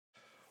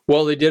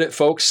Well, they did it,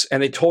 folks,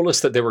 and they told us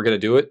that they were going to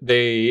do it.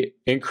 They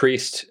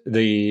increased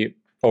the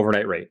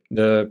overnight rate.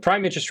 The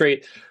prime interest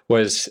rate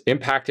was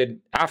impacted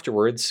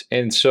afterwards,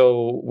 and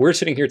so we're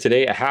sitting here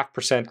today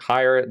 0.5%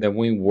 higher than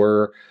we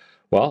were,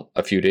 well,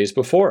 a few days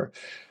before.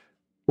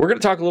 We're going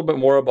to talk a little bit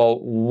more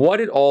about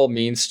what it all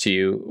means to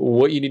you,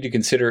 what you need to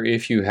consider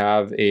if you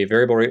have a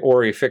variable rate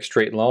or a fixed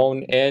rate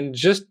loan, and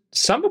just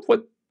some of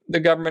what the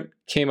government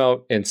came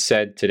out and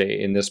said today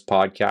in this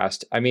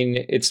podcast. I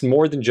mean, it's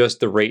more than just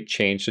the rate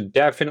change. So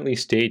definitely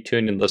stay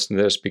tuned and listen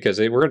to this, because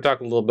we're going to talk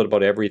a little bit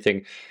about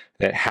everything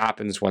that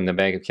happens when the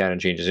Bank of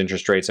Canada changes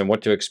interest rates and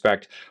what to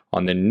expect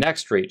on the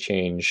next rate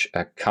change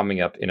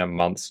coming up in a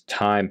month's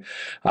time.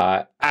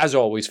 As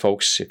always,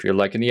 folks, if you're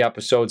liking the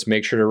episodes,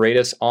 make sure to rate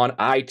us on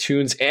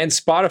iTunes and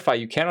Spotify.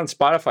 You can on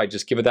Spotify,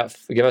 just give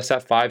us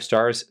that 5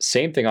 stars.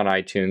 Same thing on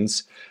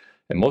iTunes.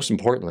 And most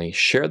importantly,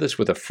 share this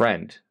with a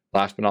friend.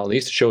 Last but not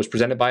least, the show is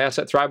presented by us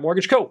at Thrive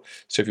Mortgage Co.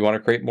 So if you want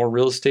to create more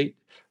real estate,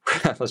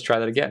 let's try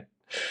that again.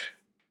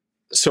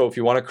 So if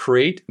you want to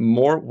create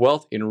more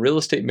wealth in real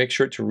estate, make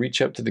sure to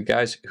reach out to the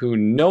guys who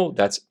know.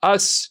 That's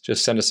us.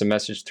 Just send us a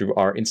message through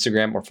our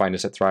Instagram or find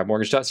us at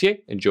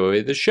thrivemortgage.ca.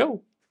 Enjoy the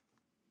show.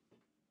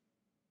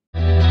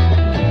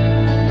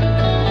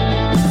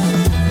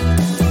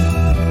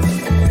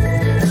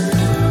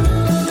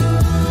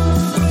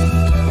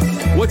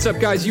 What's up,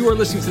 guys? You are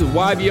listening to the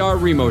YVR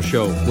Remo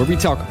Show, where we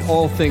talk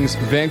all things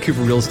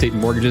Vancouver real estate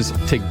and mortgages,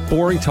 take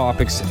boring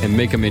topics and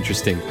make them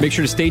interesting. Make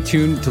sure to stay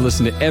tuned to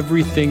listen to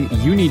everything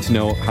you need to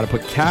know how to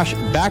put cash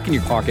back in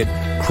your pocket,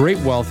 create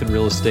wealth in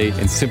real estate,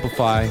 and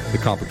simplify the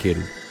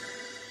complicated.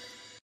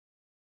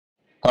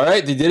 All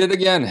right, they did it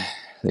again.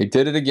 They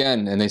did it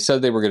again, and they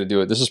said they were going to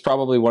do it. This is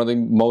probably one of the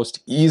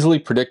most easily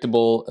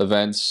predictable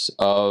events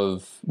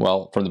from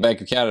the Bank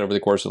of Canada over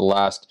the course of the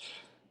last,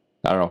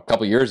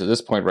 couple years at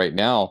this point right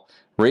now.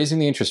 Raising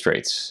the interest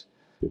rates.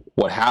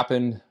 What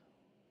happened,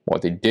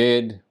 what they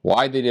did,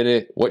 why they did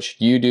it, what should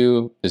you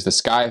do? Is the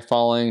sky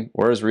falling?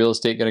 Where is real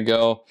estate going to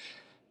go?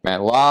 Man,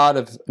 a lot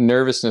of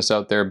nervousness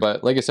out there.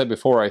 But like I said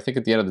before, I think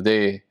at the end of the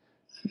day,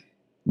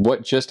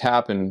 what just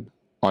happened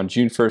on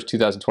June 1st,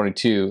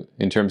 2022,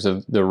 in terms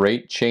of the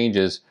rate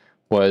changes,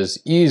 was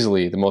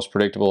easily the most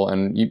predictable.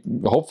 And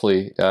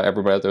hopefully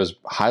everybody out there was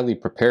highly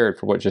prepared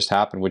for what just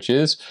happened, which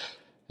is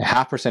a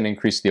 0.5%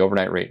 increase to the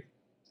overnight rate.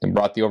 And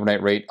brought the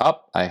overnight rate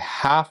up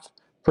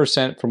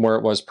 0.5% from where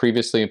it was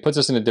previously, and puts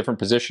us in a different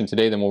position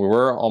today than where we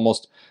were.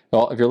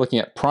 If you're looking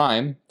at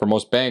prime for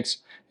most banks,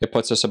 it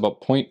puts us about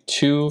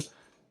 0.2%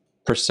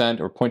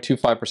 or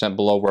 0.25%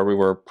 below where we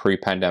were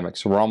pre-pandemic.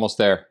 So we're almost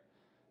there.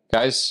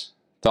 Guys,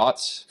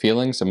 thoughts,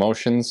 feelings,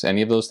 emotions,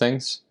 any of those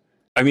things?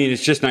 I mean,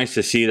 it's just nice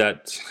to see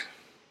that.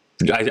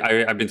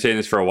 I've been saying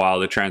this for a while.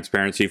 The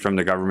transparency from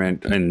the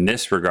government in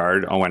this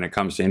regard when it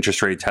comes to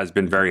interest rates has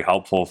been very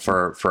helpful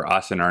for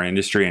us in our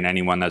industry and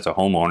anyone that's a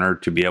homeowner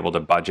to be able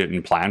to budget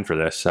and plan for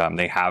this.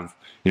 They have,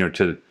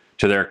 to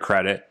their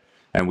credit,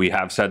 and we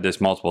have said this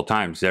multiple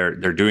times, they're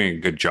doing a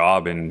good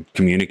job in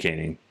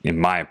communicating, in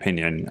my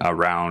opinion,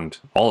 around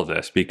all of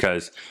this,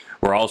 because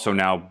we're also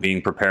now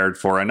being prepared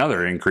for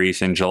another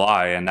increase in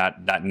July, and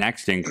that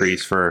next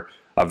increase for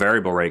a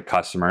variable rate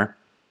customer,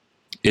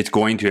 it's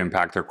going to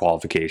impact their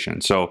qualification.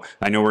 So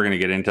I know we're going to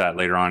get into that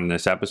later on in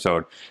this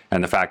episode,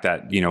 and the fact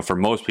that, for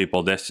most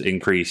people, this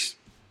increase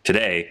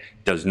today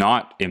does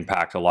not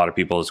impact a lot of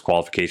people's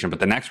qualification, but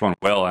the next one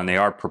will, and they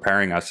are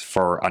preparing us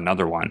for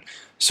another one.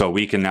 So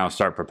we can now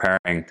start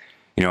preparing,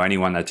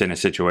 anyone that's in a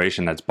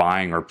situation that's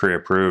buying or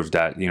pre-approved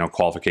that,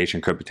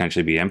 qualification could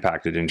potentially be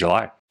impacted in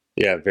July.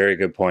 Yeah, very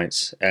good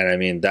points. And I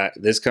mean, that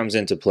this comes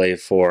into play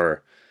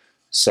for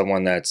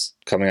someone that's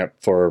coming up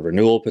for a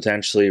renewal,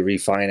 potentially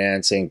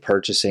refinancing,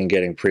 purchasing,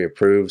 getting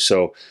pre-approved.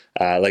 So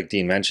like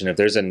Dean mentioned, if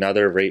there's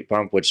another rate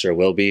bump, which there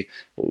will be,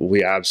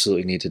 we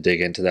absolutely need to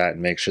dig into that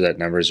and make sure that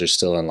numbers are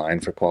still in line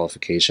for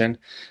qualification.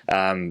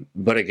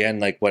 But again,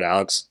 like what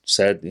Alex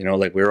said, we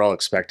were all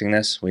expecting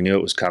this. We knew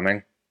it was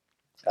coming.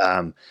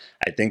 I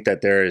think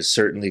that there is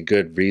certainly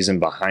good reason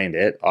behind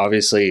it.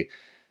 Obviously,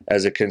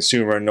 as a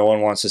consumer, no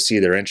one wants to see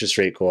their interest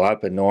rate go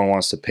up and no one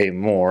wants to pay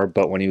more.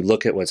 But when you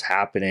look at what's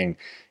happening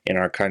in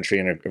our country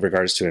in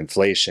regards to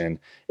inflation,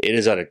 it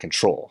is out of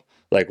control.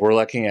 Like, we're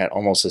looking at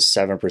almost a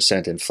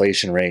 7%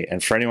 inflation rate.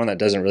 And for anyone that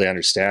doesn't really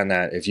understand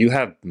that, if you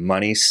have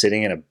money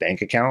sitting in a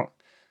bank account,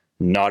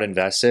 not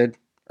invested,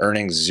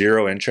 earning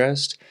zero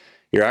interest,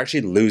 you're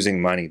actually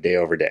losing money day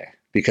over day,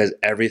 because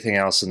everything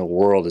else in the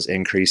world is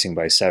increasing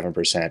by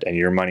 7% and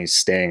your money's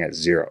staying at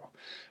zero,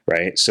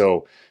 right?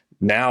 So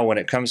now when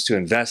it comes to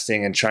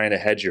investing and trying to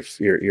hedge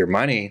your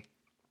money,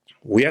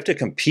 we have to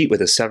compete with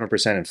a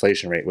 7%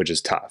 inflation rate, which is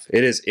tough.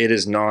 It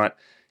is not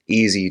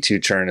easy to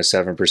turn a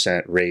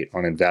 7% rate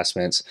on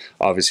investments.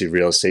 Obviously,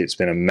 real estate's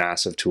been a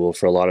massive tool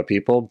for a lot of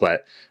people,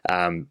 but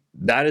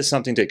that is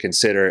something to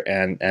consider.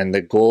 And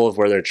the goal of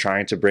where they're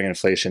trying to bring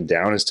inflation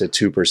down is to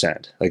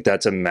 2%. Like,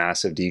 that's a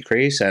massive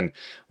decrease. And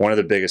one of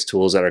the biggest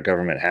tools that our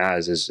government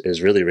has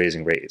is really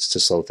raising rates to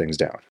slow things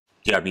down.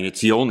 Yeah, I mean,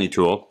 it's the only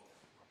tool.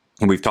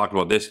 and we've talked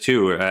about this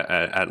too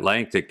at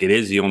length, it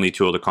is the only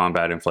tool to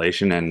combat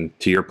inflation. And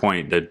to your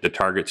point, the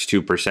target's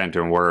 2%,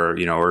 and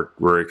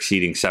we're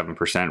exceeding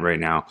 7% right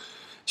now.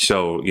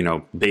 So,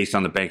 based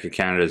on the Bank of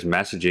Canada's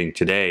messaging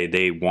today,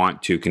 they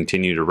want to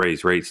continue to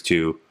raise rates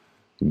to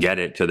get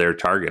it to their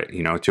target,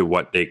 to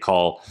what they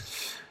call,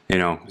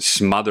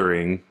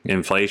 smothering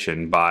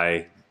inflation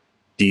by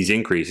these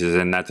increases.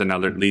 And that's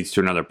leads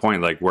to another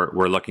point. Like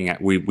we're looking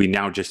at, we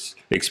now just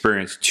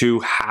experienced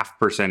 2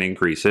 0.5%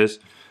 increases.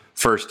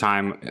 First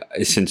time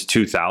since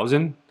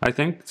 2000, I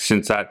think,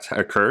 since that's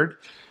occurred.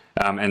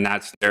 And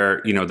that's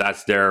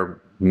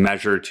their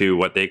measure to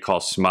what they call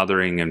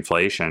smothering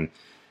inflation.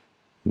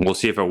 We'll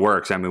see if it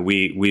works. I mean,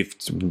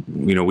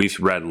 we've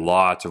read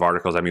lots of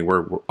articles. I mean,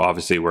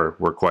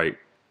 we're quite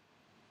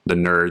the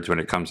nerds when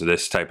it comes to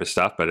this type of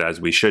stuff, but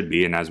as we should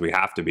be and as we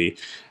have to be,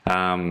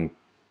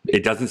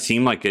 it doesn't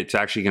seem like it's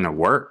actually going to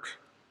work,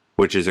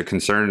 which is a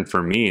concern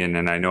for me.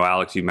 And I know,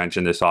 Alex, you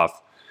mentioned this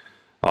off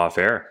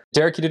air.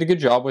 Derek, you did a good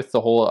job with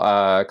the whole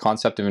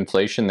concept of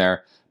inflation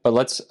there. But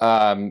let's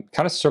kind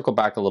of circle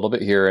back a little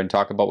bit here and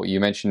talk about what you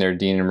mentioned there,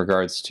 Dean, in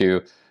regards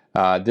to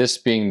this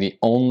being the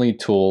only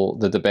tool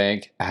that the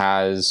bank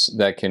has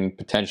that can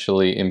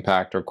potentially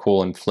impact or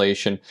cool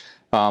inflation.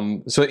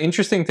 So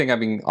interesting thing, I've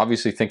been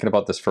obviously thinking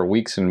about this for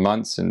weeks and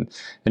months, and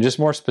just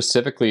more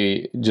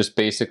specifically, just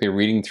basically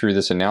reading through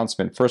this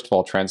announcement. First of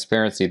all,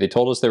 transparency. They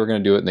told us they were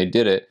going to do it, and they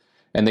did it.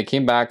 And they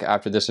came back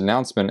after this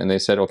announcement and they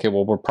said, okay,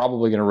 well, we're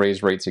probably going to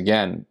raise rates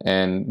again.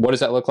 And what does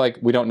that look like?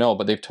 We don't know,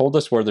 but they've told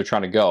us where they're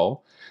trying to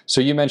go.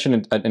 So you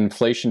mentioned an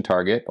inflation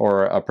target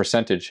or a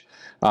percentage.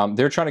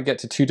 They're trying to get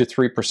to 2 to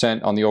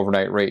 3% on the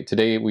overnight rate.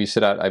 Today we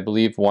sit at, I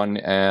believe, what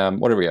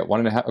are we at?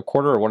 1.5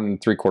 quarter or 1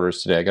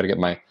 3/4 today? I got to get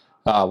my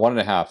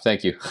 1.5.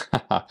 Thank you.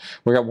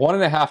 We got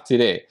 1.5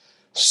 today.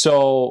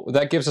 So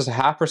that gives us a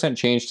 0.5%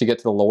 change to get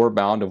to the lower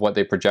bound of what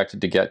they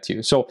projected to get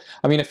to. So,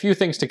 I mean, a few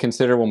things to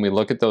consider when we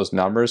look at those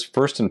numbers.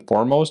 First and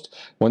foremost,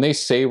 when they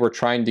say we're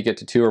trying to get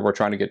to 2 or we're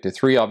trying to get to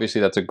 3, obviously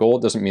that's a goal.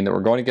 It doesn't mean that we're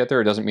going to get there.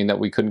 It doesn't mean that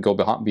we couldn't go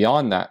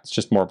beyond that. It's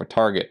just more of a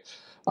target.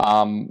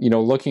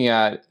 Looking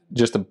at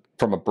just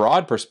from a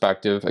broad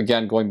perspective,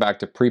 again, going back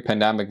to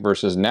pre-pandemic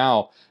versus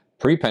now,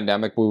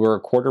 pre-pandemic, we were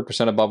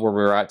 0.25% above where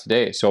we were at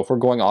today. So if we're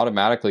going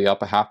automatically up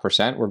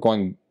 0.5%, we're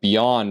going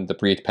beyond the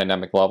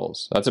pre-pandemic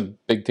levels. That's a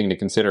big thing to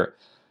consider.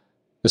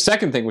 The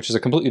second thing, which is a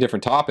completely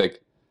different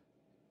topic,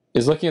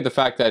 is looking at the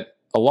fact that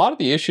a lot of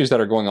the issues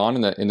that are going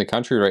on in the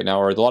country right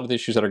now, or a lot of the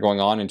issues that are going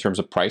on in terms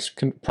of price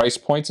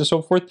points and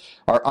so forth,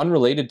 are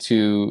unrelated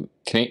to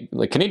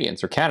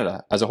Canadians or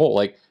Canada as a whole.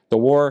 Like the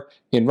war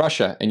in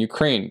Russia and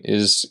Ukraine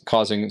is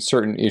causing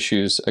certain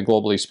issues,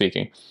 globally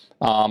speaking.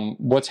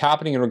 What's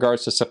happening in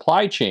regards to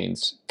supply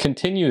chains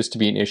continues to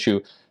be an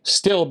issue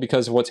still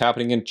because of what's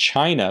happening in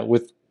China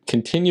with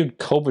continued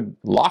COVID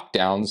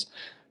lockdowns,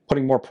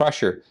 putting more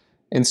pressure.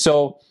 And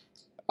so,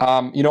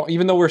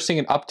 even though we're seeing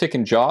an uptick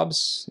in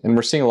jobs and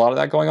we're seeing a lot of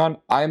that going on,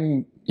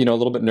 I'm, a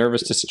little bit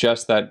nervous to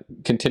suggest that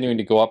continuing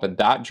to go up at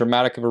that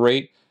dramatic of a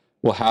rate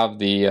will have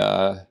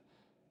the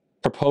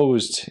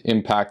proposed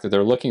impact that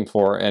they're looking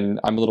for, and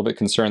I'm a little bit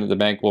concerned that the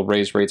bank will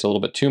raise rates a little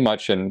bit too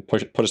much and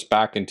put us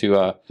back into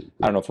I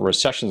don't know if a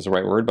recession is the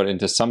right word, but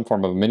into some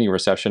form of a mini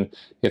recession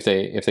if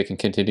they can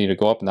continue to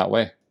go up in that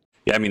way.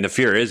 Yeah, I mean the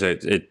fear is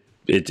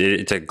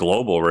it's a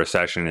global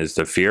recession is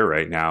the fear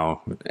right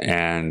now,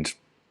 and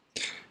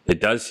it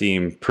does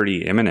seem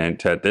pretty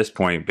imminent at this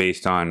point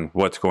based on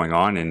what's going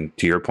on. And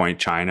to your point,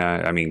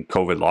 China, I mean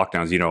COVID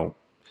lockdowns.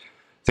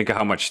 Think of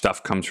how much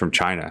stuff comes from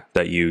China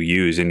that you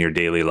use in your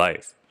daily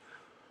life.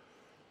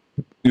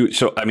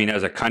 So, I mean,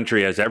 as a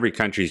country, as every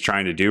country is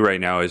trying to do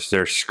right now, is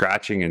they're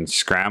scratching and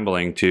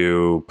scrambling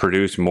to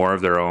produce more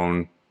of their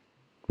own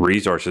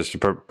resources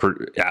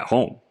at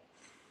home.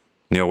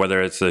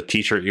 Whether it's the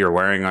t-shirt you're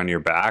wearing on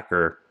your back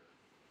or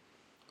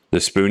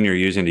the spoon you're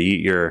using to eat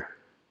your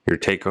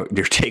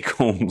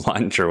take-home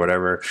lunch or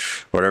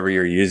whatever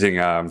you're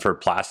using for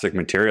plastic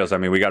materials. I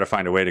mean, we got to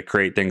find a way to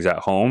create things at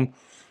home.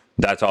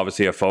 That's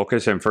obviously a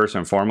focus. And first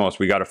and foremost,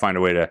 we got to find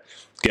a way to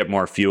get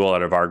more fuel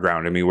out of our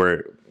ground. I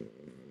mean,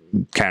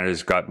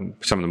 Canada's got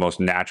some of the most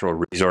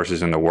natural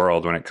resources in the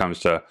world when it comes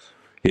to,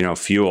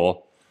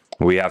 fuel.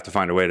 We have to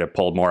find a way to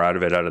pull more out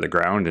of the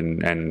ground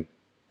and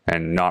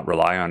not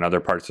rely on other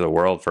parts of the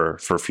world for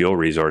fuel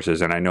resources.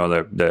 And I know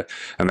that the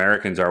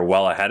Americans are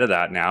well ahead of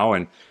that now,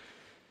 and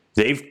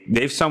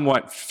they've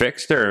somewhat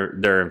fixed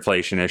their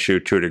inflation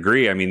issue to a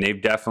degree. I mean,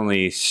 they've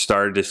definitely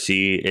started to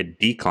see it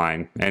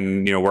decline,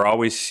 and we're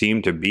always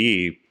seem to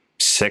be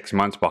 6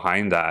 months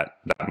behind that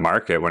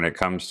market when it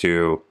comes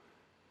to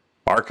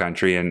our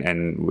country, and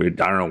I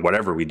don't know,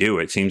 whatever we do,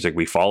 it seems like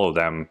we follow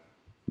them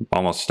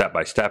almost step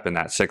by step in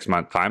that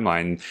 6-month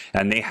timeline,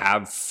 and they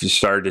have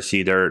started to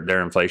see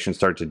their inflation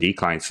start to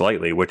decline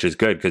slightly, which is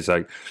good because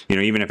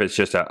even if it's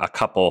just a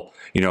couple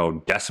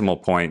decimal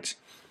points,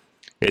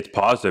 it's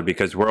positive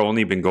because we're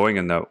only been going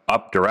in the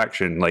up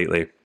direction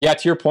lately. Yeah,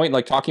 to your point,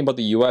 like talking about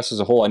the U.S. as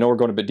a whole, I know we're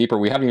going a bit deeper.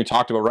 We haven't even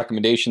talked about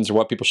recommendations or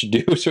what people should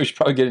do, so we should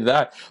probably get into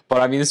that.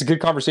 But I mean, this is a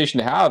good conversation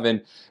to have,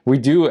 and we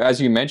do,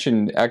 as you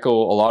mentioned, echo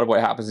a lot of what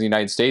happens in the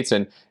United States.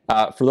 And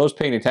for those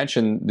paying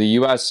attention, the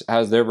U.S.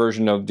 has their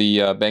version of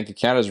the Bank of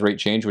Canada's rate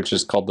change, which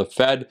is called the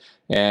Fed,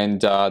 and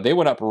they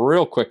went up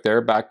real quick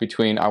there, back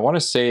between, I want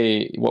to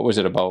say, what was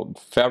it, about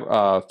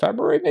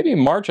February, maybe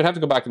March? I'd have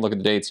to go back and look at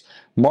the dates.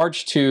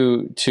 March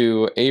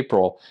to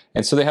April,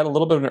 and so they had a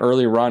little bit of an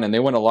early run, and they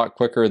went a lot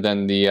quicker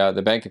than the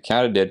Bank of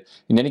Canada did.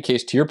 In any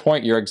case, to your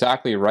point, you're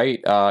exactly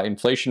right.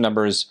 Inflation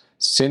numbers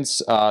since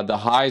the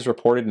highs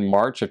reported in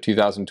March of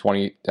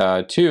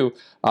 2022,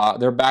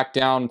 they're back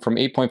down from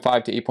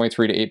 8.5 to 8.3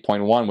 to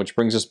 8.1, which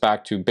brings us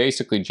back to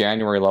basically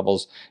January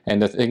levels,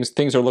 and the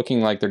things are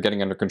looking like they're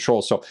getting under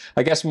control. So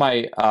I guess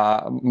my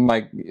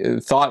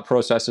thought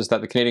process is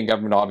that the Canadian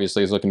government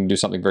obviously is looking to do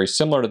something very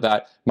similar to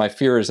that. My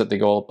fear is that they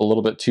go up a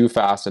little bit too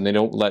fast and they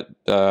don't let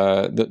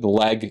the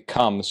leg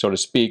come, so to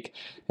speak,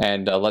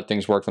 and let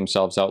things work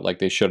themselves out like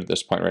they should at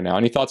this point right now.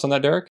 Any thoughts on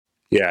that, Derek?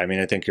 Yeah, I mean,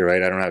 I think you're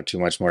right. I don't have too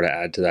much more to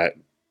add to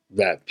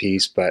that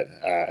piece, but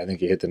I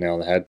think you hit the nail on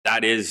the head.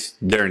 That is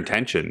their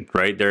intention,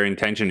 right? Their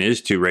intention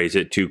is to raise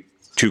it too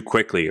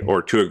quickly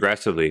or too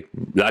aggressively.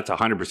 That's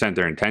 100%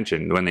 their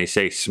intention. When they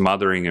say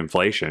smothering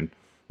inflation,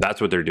 that's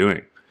what they're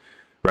doing,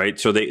 right?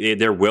 So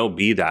there will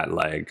be that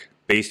lag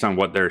based on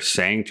what they're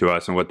saying to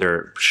us and what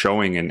they're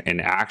showing in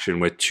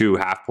action with 2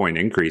 half-point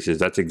increases.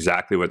 That's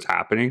exactly what's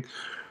happening,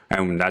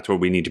 and that's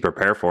what we need to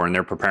prepare for, and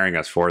they're preparing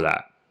us for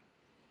that.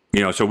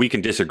 So we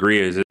can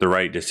disagree, is it the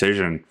right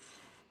decision,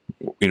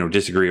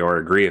 disagree or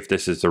agree if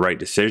this is the right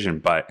decision,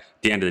 but at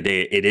the end of the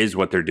day, it is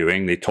what they're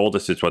doing. They told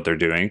us it's what they're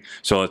doing,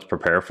 so let's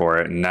prepare for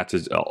it. And that's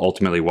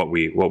ultimately what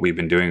we've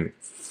been doing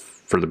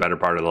for the better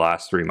part of the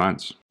last 3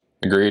 months.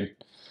 Agreed.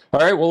 All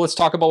right, well, let's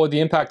talk about what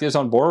the impact is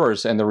on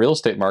borrowers and the real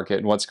estate market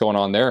and what's going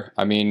on there.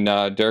 I mean,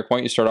 Derek, why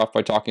don't you start off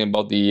by talking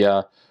about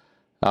the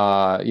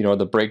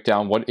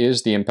breakdown? What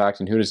is the impact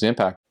and who does it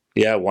impact?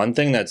 Yeah, one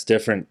thing that's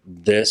different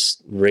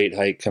this rate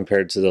hike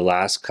compared to the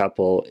last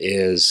couple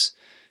is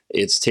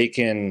it's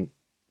taken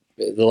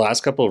the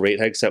last couple of rate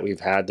hikes that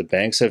we've had, the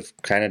banks have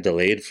kind of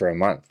delayed for a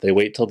month. They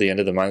wait till the end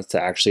of the month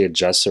to actually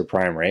adjust their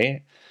prime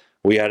rate.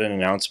 We had an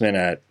announcement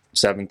at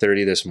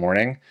 7:30 this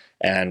morning,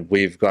 and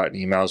we've gotten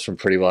emails from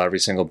pretty well every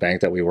single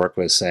bank that we work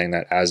with saying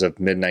that as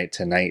of midnight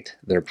tonight,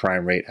 their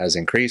prime rate has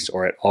increased,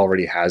 or it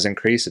already has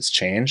increased. It's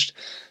changed.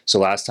 So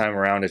last time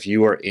around, if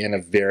you were in a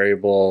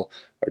variable,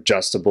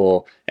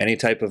 adjustable, any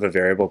type of a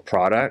variable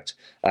product,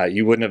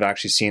 you wouldn't have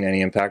actually seen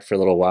any impact for a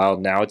little while.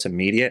 Now it's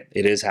immediate.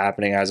 It is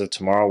happening as of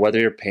tomorrow. Whether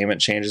your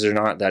payment changes or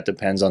not, that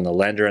depends on the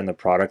lender and the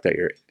product that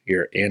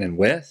you're in and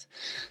with.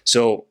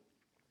 So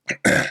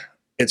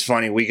it's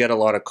funny, we get a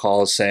lot of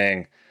calls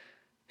saying,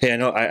 hey,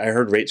 I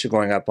heard rates are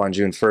going up on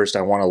June 1st.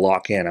 I want to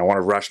lock in. I want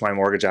to rush my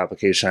mortgage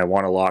application. I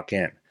want to lock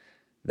in.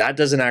 That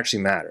doesn't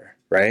actually matter,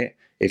 right?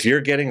 If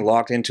you're getting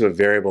locked into a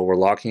variable, we're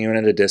locking you in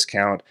at a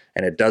discount,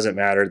 and it doesn't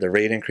matter. The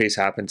rate increase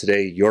happened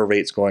today. Your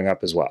rate's going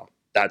up as well.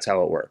 That's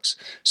how it works.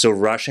 So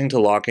rushing to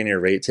lock in your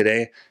rate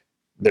today,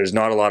 there's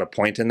not a lot of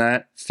point in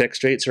that.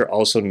 Fixed rates are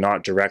also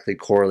not directly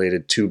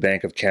correlated to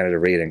Bank of Canada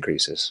rate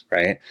increases,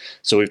 right?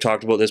 So we've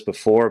talked about this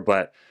before,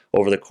 but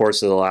over the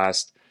course of the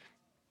last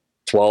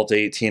 12 to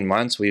 18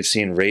 months, we've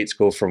seen rates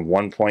go from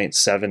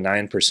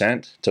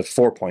 1.79% to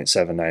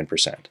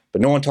 4.79%.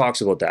 But no one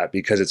talks about that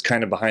because it's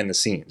kind of behind the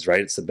scenes, right?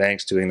 It's the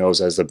banks doing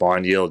those as the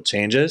bond yield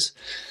changes.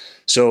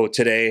 So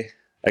today,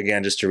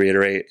 again, just to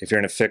reiterate, if you're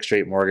in a fixed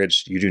rate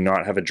mortgage, you do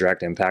not have a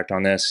direct impact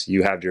on this.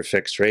 You have your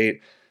fixed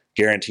rate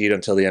guaranteed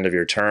until the end of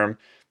your term.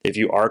 If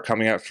you are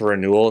coming up for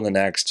renewal in the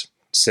next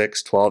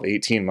 6, 12,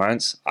 18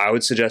 months, I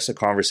would suggest a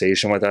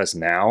conversation with us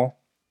now,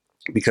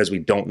 because we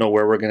don't know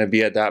where we're going to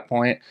be at that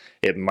point.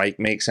 It might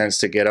make sense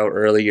to get out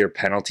early. Your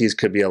penalties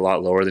could be a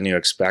lot lower than you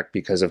expect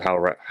because of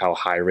how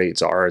high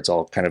rates are. It's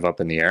all kind of up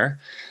in the air.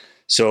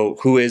 So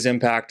who is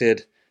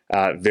impacted?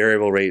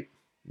 Variable rate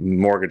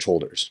mortgage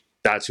holders.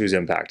 That's who's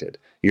impacted.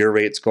 Your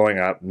rate's going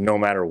up no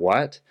matter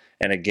what.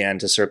 And again,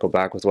 to circle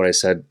back with what I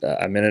said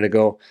a minute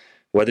ago,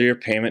 whether your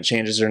payment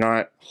changes or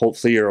not,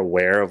 hopefully you're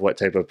aware of what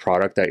type of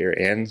product that you're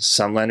in.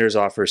 Some lenders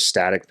offer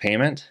static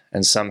payment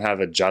and some have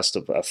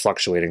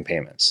fluctuating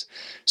payments.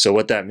 So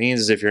what that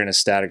means is if you're in a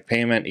static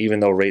payment, even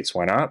though rates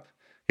went up,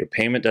 your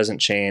payment doesn't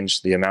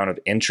change. The amount of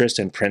interest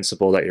and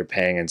principal that you're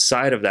paying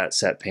inside of that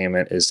set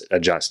payment is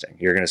adjusting.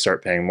 You're going to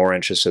start paying more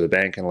interest to the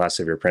bank and less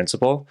of your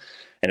principal.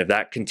 And if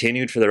that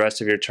continued for the rest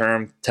of your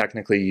term,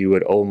 technically you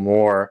would owe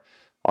more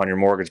on your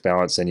mortgage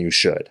balance than you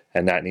should.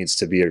 And that needs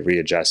to be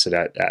readjusted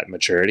at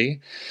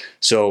maturity.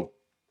 So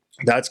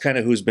that's kind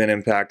of who's been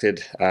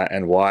impacted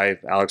and why.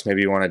 Alex,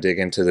 maybe you want to dig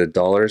into the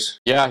dollars?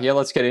 Yeah,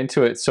 let's get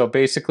into it. So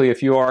basically,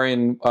 if you are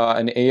in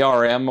an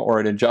ARM or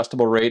an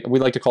adjustable rate, we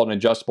like to call it an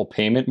adjustable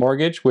payment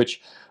mortgage,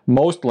 which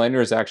most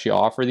lenders actually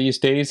offer these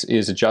days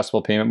is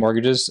adjustable payment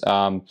mortgages.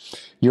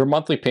 Your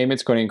monthly payment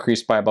is going to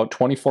increase by about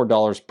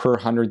 $24 per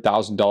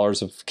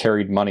 $100,000 of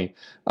carried money.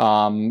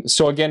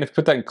 So again, if you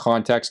put that in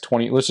context,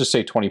 let's just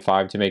say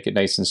 25 to make it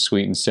nice and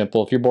sweet and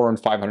simple. If you're borrowing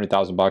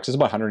 $500,000, it's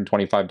about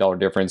 $125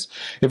 difference.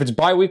 If it's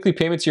biweekly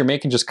payments you're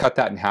making, just cut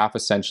that in half.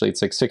 Essentially,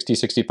 it's like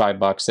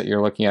 $65 that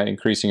you're looking at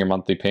increasing your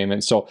monthly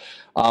payment. So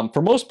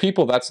for most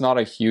people, that's not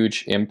a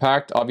huge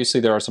impact.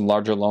 Obviously, there are some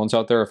larger loans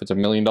out there. If it's $1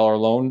 million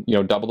loan,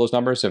 double those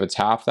numbers. If it's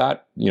half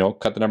that,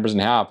 cut the numbers in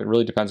half. It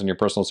really depends on your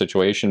personal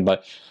situation.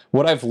 But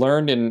what I've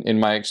learned in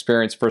my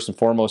experience, first and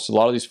foremost, a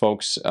lot of these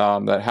folks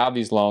that have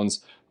these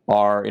loans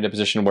are in a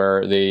position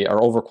where they are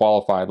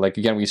overqualified. Like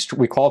again,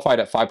 we qualified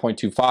at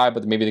 5.25,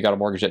 but maybe they got a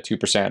mortgage at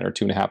 2% or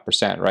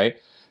 2.5%, right?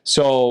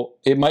 So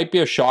it might be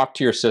a shock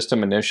to your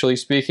system initially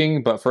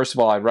speaking, but first of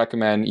all, I'd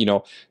recommend,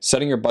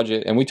 setting your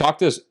budget. And we talk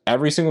to this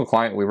every single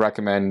client. We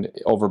recommend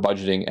over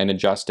budgeting and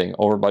adjusting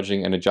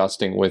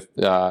with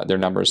their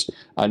numbers,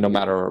 no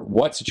matter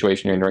what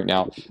situation you're in right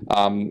now.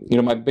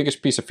 My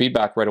biggest piece of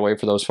feedback right away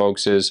for those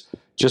folks is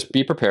just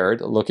be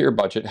prepared, look at your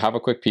budget, have a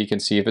quick peek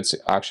and see if it's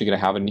actually going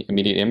to have an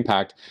immediate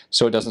impact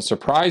so it doesn't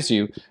surprise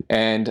you.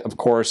 And of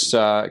course,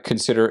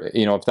 consider,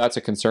 if that's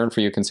a concern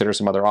for you, consider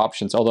some other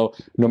options. Although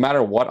no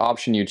matter what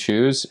option you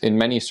choose, in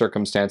many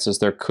circumstances,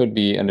 there could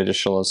be an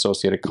additional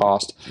associated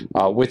cost,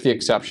 with the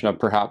exception of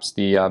perhaps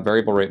the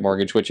variable rate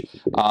mortgage, which,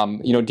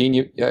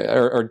 Dean,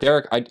 or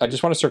Derek, I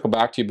just want to circle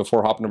back to you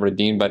before hopping over to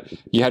Dean, but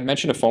you had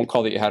mentioned a phone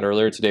call that you had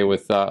earlier today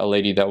with a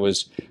lady that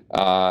was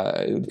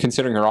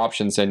considering her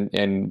options, and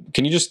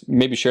can you just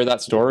maybe share that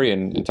story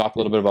and talk a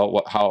little bit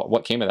about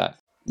what came of that?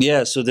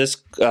 Yeah, so this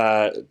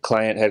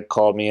client had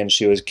called me and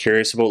she was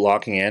curious about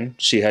locking in.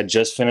 She had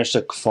just finished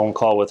a phone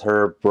call with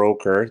her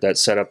broker that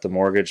set up the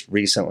mortgage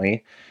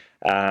recently,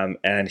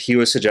 and he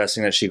was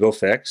suggesting that she go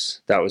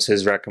fix. That was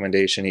his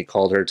recommendation. He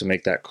called her to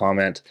make that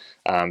comment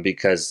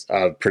because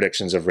of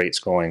predictions of rates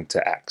going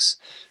to X.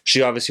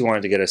 She obviously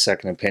wanted to get a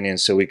second opinion,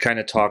 so we kind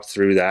of talked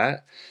through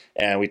that.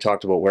 And we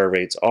talked about where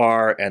rates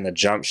are and the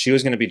jump. She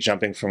was going to be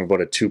jumping from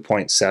about a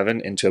 2.7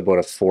 into about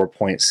a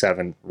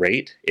 4.7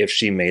 rate if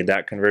she made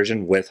that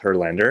conversion with her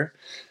lender.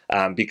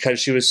 Because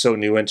she was so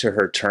new into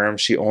her term,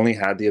 she only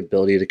had the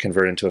ability to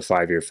convert into a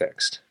 5-year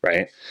fixed,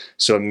 right?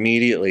 So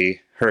immediately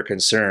her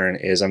concern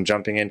is I'm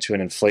jumping into an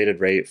inflated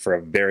rate for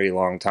a very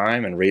long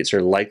time and rates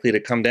are likely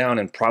to come down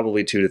in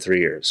probably 2 to 3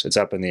 years. It's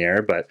up in the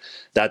air, but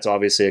that's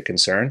obviously a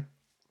concern.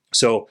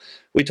 So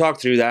we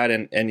talked through that,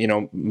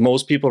 and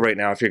most people right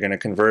now, if you're going to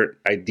convert,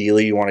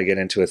 ideally you want to get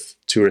into a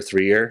 2 or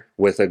 3 year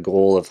with a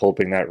goal of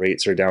hoping that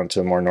rates are down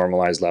to a more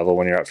normalized level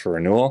when you're up for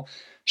renewal.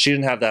 She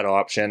didn't have that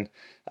option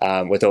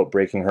without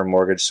breaking her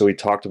mortgage, so we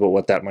talked about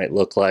what that might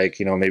look like,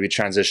 maybe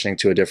transitioning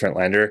to a different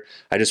lender.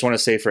 I just want to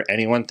say for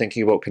anyone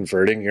thinking about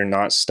converting, you're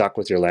not stuck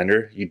with your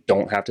lender. You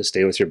don't have to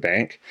stay with your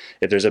bank.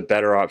 If there's a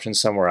better option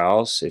somewhere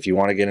else, if you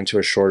want to get into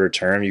a shorter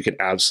term, you can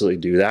absolutely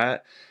do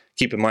that.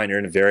 Keep in mind, you're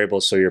in a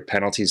variable, so your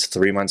penalty is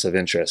 3 months of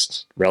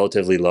interest,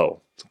 relatively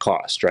low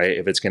cost, right?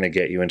 If it's going to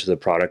get you into the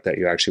product that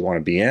you actually want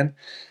to be in.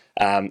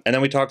 And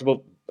then we talked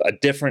about a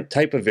different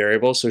type of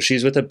variable. So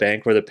she's with a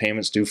bank where the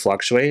payments do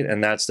fluctuate,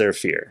 and that's their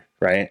fear,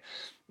 right?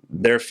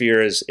 Their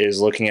fear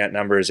is looking at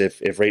numbers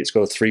if rates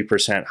go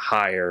 3%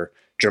 higher,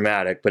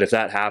 dramatic, but if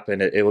that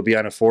happened, it would be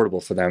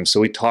unaffordable for them. So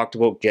we talked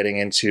about getting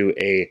into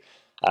a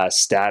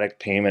static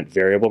payment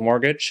variable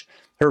mortgage.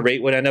 Her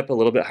rate would end up a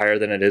little bit higher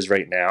than it is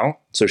right now.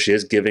 So she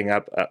is giving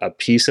up a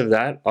piece of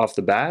that off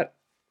the bat,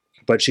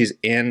 but she's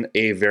in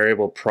a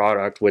variable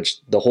product,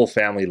 which the whole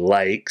family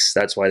likes.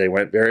 That's why they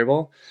went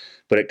variable.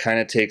 But it kind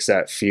of takes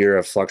that fear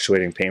of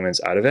fluctuating payments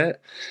out of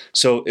it.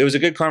 So it was a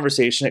good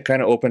conversation. It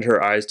kind of opened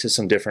her eyes to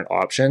some different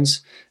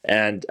options.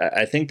 And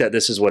I think that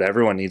this is what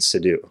everyone needs to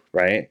do,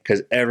 right?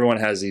 Because everyone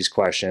has these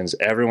questions.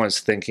 Everyone's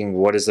thinking,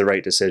 what is the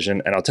right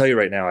decision? And I'll tell you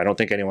right now, I don't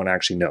think anyone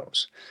actually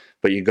knows.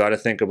 But you got to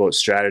think about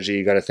strategy.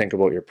 You got to think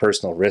about your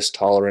personal risk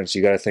tolerance.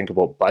 You got to think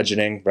about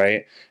budgeting,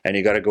 right? And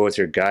you got to go with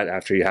your gut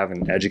after you have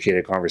an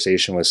educated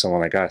conversation with someone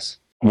like us.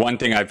 One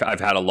thing I've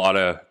had a lot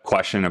of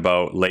question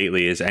about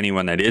lately is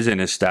anyone that is in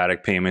a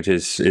static payment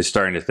is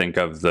starting to think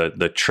of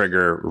the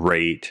trigger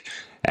rate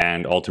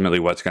and ultimately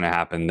what's going to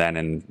happen then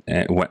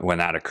and when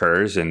that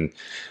occurs. And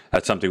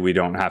that's something we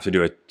don't have to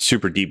do a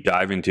super deep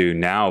dive into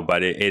now,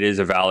 but it is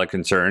a valid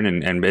concern.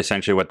 And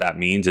essentially what that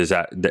means is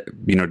that,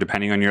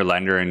 depending on your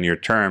lender and your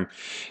term,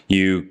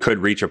 you could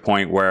reach a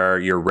point where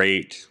your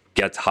rate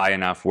gets high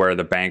enough where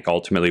the bank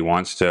ultimately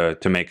wants to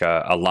make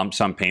a lump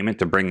sum payment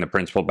to bring the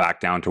principal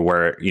back down to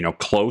where,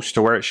 close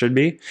to where it should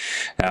be.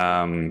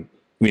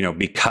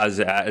 Because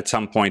at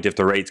some point, if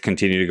the rates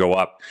continue to go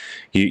up,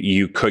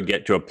 you could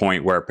get to a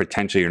point where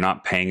potentially you're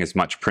not paying as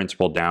much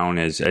principal down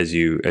as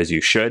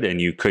you should,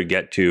 and you could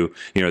get to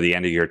the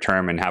end of your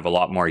term and have a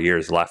lot more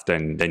years left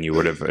than you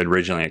would have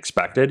originally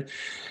expected.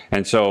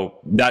 And so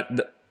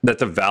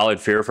that's a valid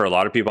fear for a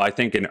lot of people. I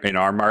think in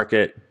our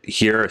market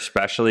here,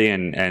 especially,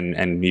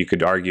 and you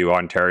could argue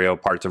Ontario,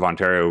 parts of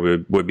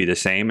Ontario would be the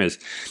same. Is,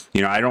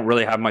 I don't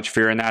really have much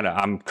fear in that.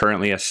 I'm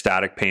currently a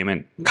static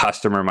payment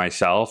customer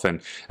myself,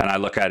 and I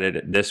look at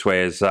it this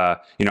way: as I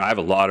have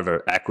a lot of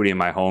equity in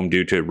my home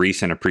due to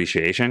recent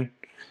appreciation.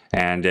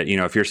 And,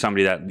 if you're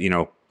somebody that,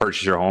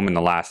 purchased your home in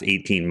the last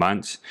 18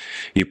 months,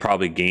 you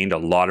probably gained a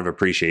lot of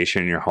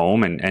appreciation in your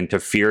home. And to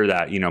fear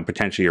that,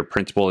 potentially your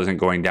principal isn't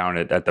going down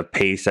at the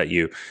pace that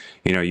you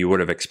would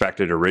have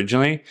expected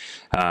originally,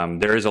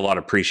 there is a lot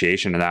of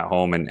appreciation in that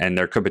home. And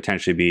there could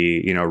potentially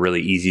be, a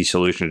really easy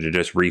solution to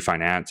just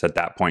refinance at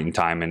that point in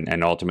time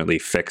and ultimately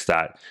fix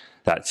that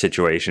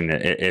situation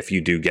if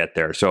you do get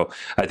there. So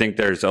I think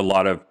there's a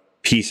lot of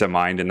peace of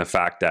mind in the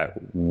fact that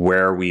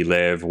where we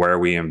live, where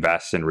we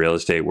invest in real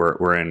estate,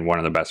 we're in one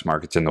of the best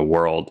markets in the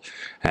world.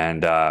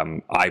 And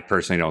I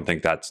personally don't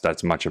think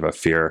that's much of a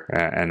fear.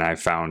 And I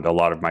found a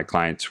lot of my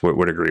clients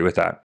would agree with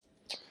that.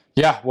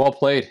 Yeah, well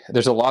played.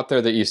 There's a lot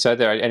there that you said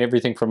there, and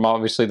everything from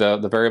obviously the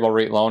variable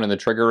rate loan and the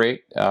trigger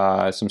rate,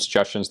 some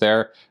suggestions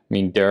there. I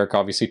mean, Derek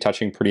obviously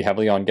touching pretty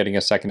heavily on getting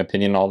a second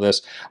opinion on all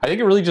this. I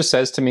think it really just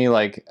says to me,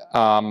 like,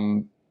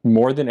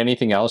 more than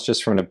anything else,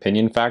 just from an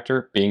opinion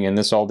factor, being in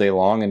this all day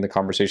long and the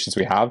conversations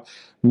we have,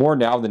 more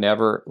now than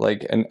ever,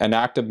 like an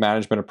active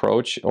management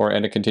approach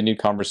and a continued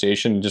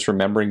conversation, just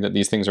remembering that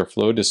these things are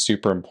fluid is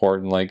super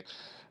important. Like,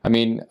 I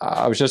mean,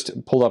 I was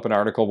just pulled up an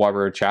article while we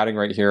were chatting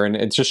right here, and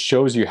it just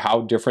shows you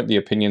how different the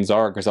opinions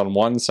are. Because on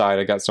one side,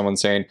 I got someone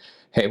saying,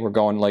 hey, we're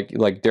going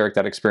like Derek,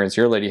 that experience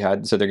your lady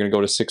had, so they're going to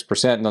go to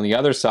 6%. And on the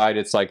other side,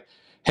 it's like,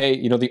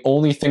 hey, the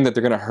only thing that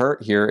they're going to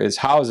hurt here is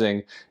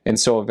housing. And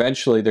so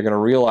eventually they're going to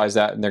realize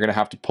that, and they're going to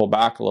have to pull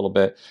back a little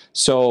bit.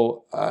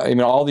 So,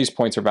 all these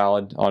points are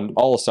valid on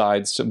all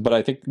sides. But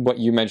I think what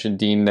you mentioned,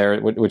 Dean, there,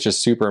 which is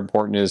super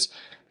important, is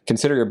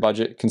consider your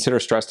budget, consider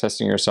stress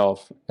testing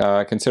yourself,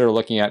 consider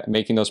looking at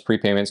making those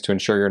prepayments to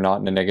ensure you're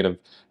not in a negative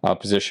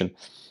position.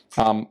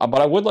 But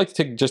I would like to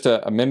take just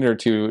a minute or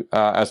two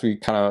as we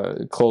kind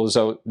of close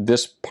out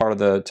this part of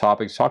the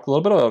topic to talk a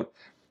little bit about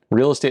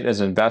real estate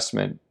as an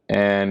investment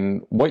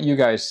and what you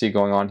guys see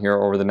going on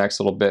here over the next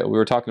little bit. We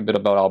were talking a bit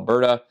about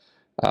Alberta.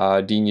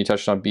 Dean, you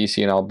touched on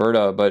BC and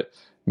Alberta, but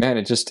man,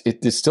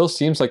 it still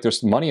seems like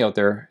there's money out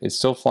there. It's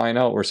still flying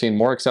out. We're seeing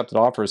more accepted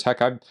offers.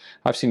 Heck,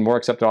 I've seen more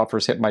accepted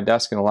offers hit my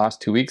desk in the last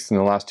 2 weeks than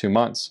the last 2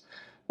 months.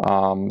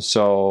 I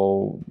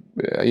still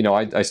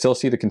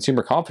see the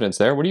consumer confidence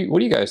there. What do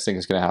you guys think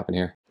is going to happen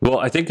here? Well,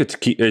 I think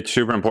it's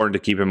super important to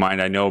keep in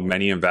mind. I know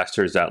many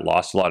investors that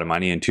lost a lot of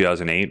money in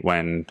 2008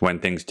 when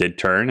things did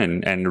turn,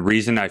 and the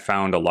reason I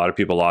found a lot of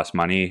people lost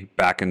money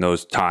back in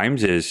those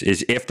times is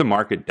if the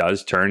market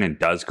does turn and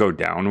does go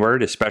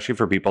downward, especially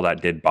for people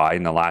that did buy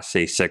in the last,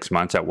 say, 6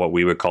 months at what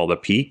we would call the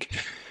peak.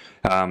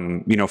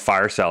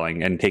 Fire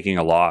selling and taking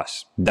a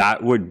loss,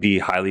 that would be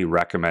highly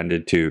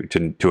recommended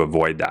to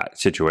avoid that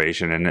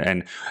situation.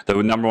 And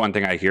the number one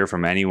thing I hear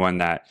from anyone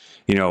that,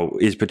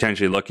 is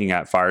potentially looking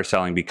at fire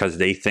selling because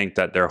they think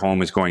that their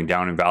home is going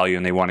down in value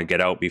and they want to get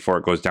out before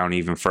it goes down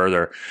even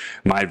further,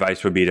 my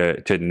advice would be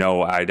to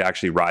know I'd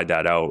actually ride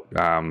that out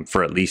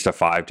for at least a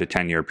 5 to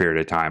 10 year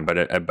period of time, but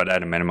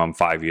at a minimum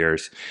 5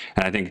 years.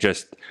 And I think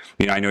just,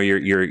 I know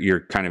your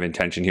kind of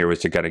intention here was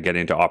to kind of get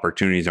into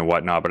opportunities and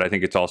whatnot, but I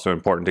think it's also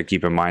important to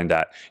keep in mind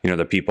that,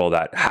 the people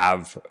that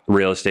have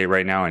real estate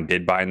right now and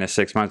did buy in this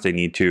 6 months, they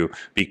need to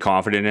be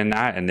confident in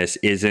that. And this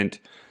isn't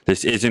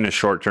a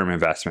short-term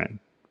investment.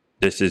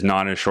 This is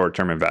not a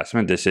short-term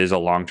investment. This is a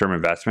long-term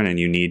investment, and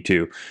you need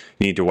to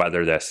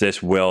weather this.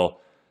 This will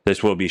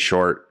be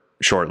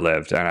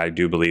short-lived, and I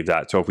do believe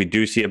that. So if we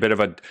do see a bit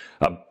of a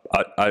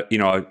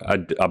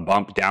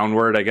bump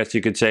downward, I guess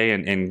you could say,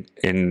 in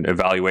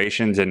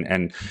evaluations,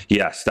 and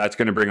yes, that's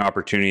going to bring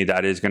opportunity.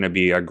 That is going to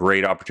be a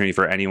great opportunity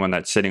for anyone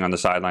that's sitting on the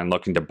sideline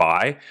looking to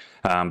buy.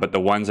 But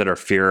the ones that are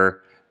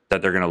fear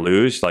that they're going to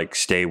lose, like,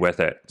 stay with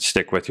it,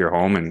 stick with your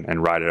home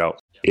and ride it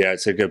out. Yeah,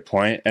 it's a good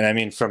point. And I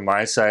mean, from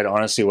my side,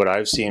 honestly, what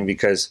I've seen,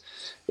 because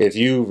if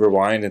you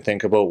rewind and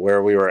think about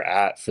where we were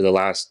at for the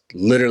last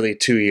literally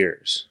 2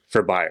 years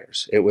for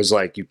buyers, it was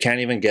like you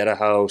can't even get a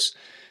house.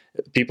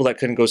 People that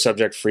couldn't go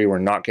subject free were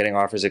not getting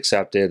offers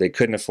accepted. They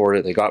couldn't afford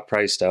it. They got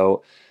priced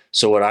out.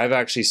 So what I've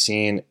actually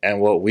seen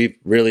and what we've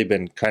really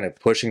been kind of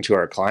pushing to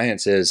our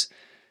clients is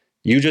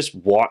you just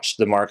watch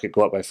the market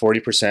go up by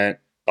 40%.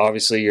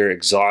 Obviously, you're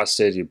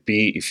exhausted.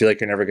 You feel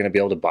like you're never going to be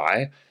able to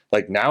buy.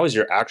 Like, now is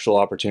your actual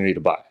opportunity to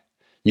buy.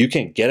 You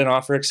can get an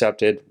offer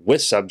accepted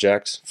with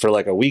subjects for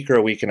like a week or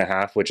a week and a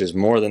half, which is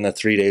more than the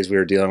 3 days we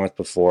were dealing with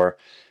before.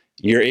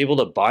 You're able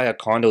to buy a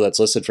condo that's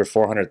listed for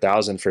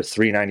 $400,000 for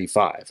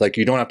 $395,000. Like,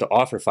 you don't have to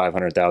offer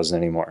 $500,000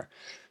 anymore.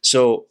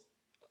 So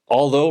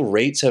although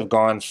rates have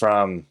gone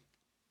from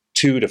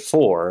 2 to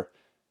 4,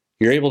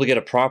 you're able to get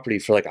a property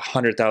for like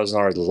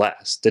 $100,000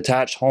 less.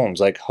 Detached homes,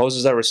 like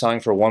houses that were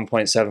selling for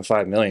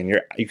 $1.75 million,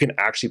 you can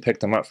actually pick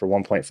them up for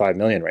 $1.5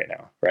 million right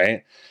now,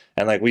 right?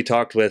 And like we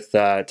talked with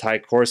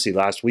Ty Corsi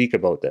last week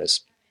about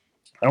this.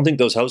 I don't think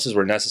those houses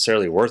were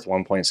necessarily worth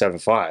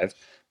 $1.75,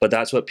 but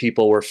that's what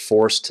people were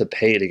forced to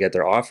pay to get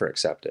their offer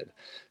accepted.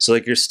 So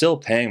like you're still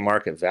paying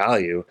market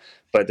value,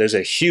 but there's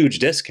a huge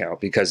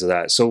discount because of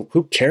that. So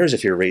who cares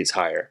if your rate's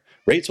higher?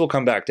 Rates will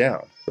come back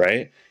down,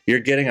 right? You're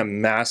getting a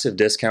massive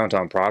discount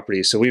on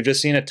property. So we've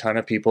just seen a ton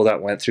of people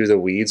that went through the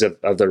weeds of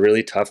the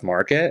really tough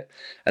market,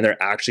 and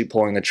they're actually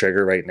pulling the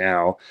trigger right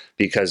now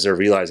because they're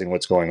realizing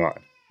what's going on,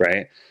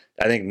 right?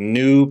 I think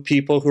new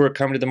people who are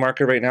coming to the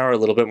market right now are a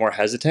little bit more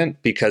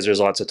hesitant because there's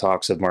lots of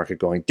talks of market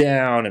going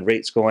down and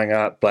rates going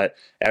up. But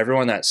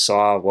everyone that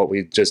saw what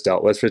we just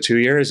dealt with for 2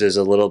 years there's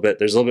a little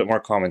bit more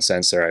common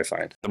sense there, I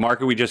find. The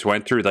market we just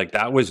went through, like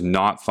that was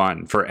not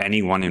fun for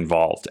anyone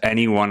involved.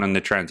 Anyone on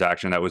the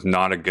transaction, that was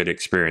not a good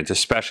experience,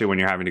 especially when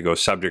you're having to go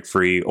subject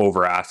free,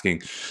 over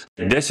asking.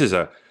 This is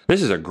a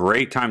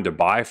great time to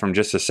buy from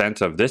just a sense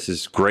of this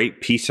is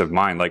great peace of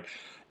mind. Like,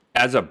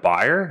 as a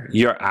buyer,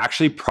 you're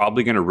actually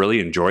probably going to really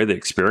enjoy the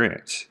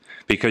experience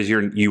because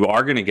you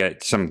are going to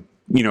get some,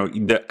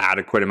 the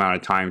adequate amount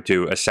of time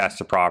to assess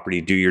the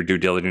property, do your due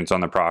diligence on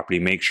the property,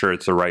 make sure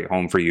it's the right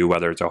home for you,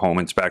 whether it's a home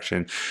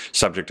inspection,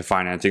 subject to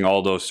financing,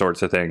 all those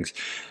sorts of things.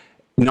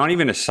 Not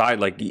even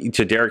aside, like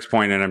to Derek's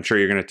point, and I'm sure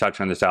you're going to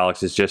touch on this,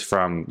 Alex, is just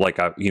from like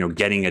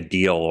getting a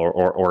deal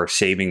or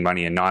saving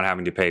money and not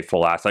having to pay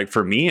full ask. Like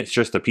for me, it's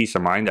just the peace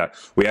of mind that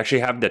we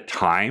actually have the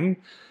time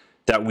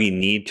that we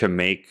need to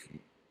make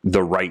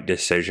the right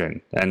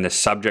decision, and the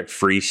subject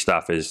free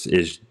stuff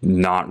is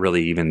not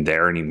really even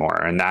there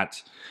anymore, and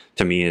that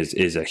to me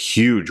is a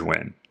huge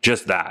win,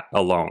 just that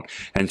alone.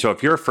 And so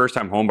if you're a first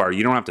time home buyer,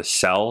 you don't have to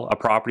sell a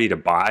property to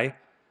buy.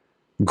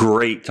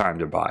 Great time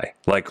to buy.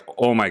 Like,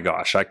 oh my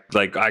gosh,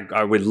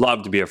 I would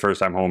love to be a first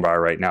time home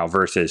buyer right now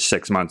versus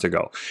 6 months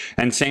ago.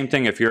 And same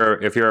thing if you're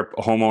a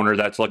homeowner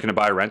that's looking to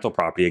buy a rental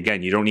property.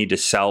 Again, you don't need to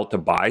sell to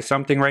buy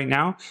something right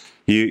now.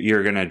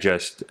 You're gonna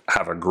just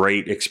have a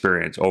great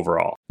experience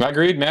overall.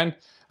 Agreed, man.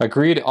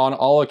 Agreed on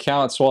all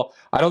accounts. Well,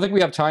 I don't think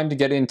we have time to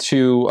get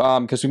into,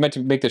 because we meant to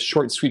make this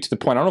short and sweet to the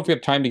point. I don't know if we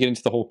have time to get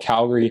into the whole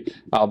Calgary,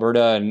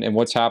 Alberta, and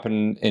what's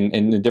happening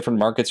in the different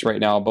markets right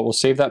now, but we'll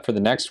save that for the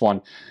next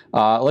one.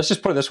 Let's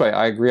just put it this way.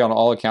 I agree on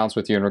all accounts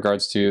with you in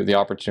regards to the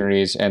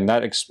opportunities, and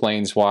that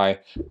explains why,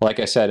 like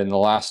I said, in the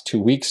last 2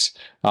 weeks,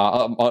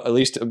 at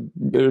least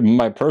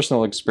my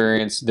personal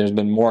experience, there's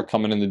been more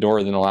coming in the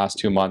door than the last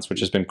 2 months, which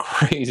has been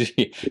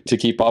crazy to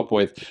keep up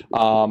with.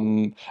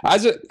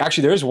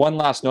 Actually, there's one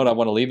last note I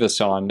want to leave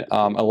this on.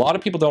 A lot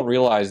of people don't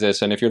realize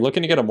this, and if you're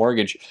looking to get a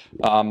mortgage,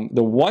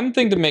 the one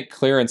thing to make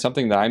clear, and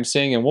something that I'm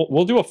seeing, and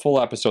we'll do a full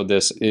episode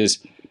this, is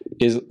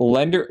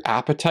lender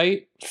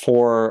appetite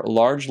for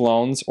large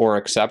loans or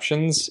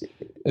exceptions.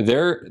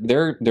 They're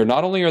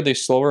not only are they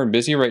slower and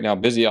busy right now,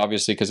 busy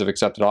obviously because of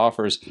accepted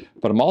offers,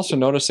 but I'm also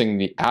noticing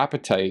the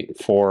appetite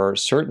for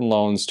certain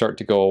loans start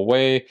to go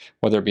away,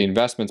 whether it be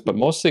investments, but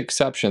mostly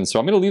exceptions. So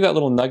I'm going to leave that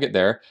little nugget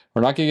there.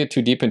 We're not going to get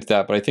too deep into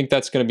that, but I think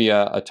that's going to be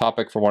a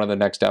topic for one of the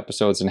next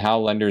episodes, and how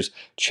lenders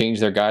change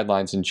their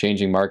guidelines in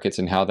changing markets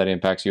and how that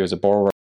impacts you as a borrower.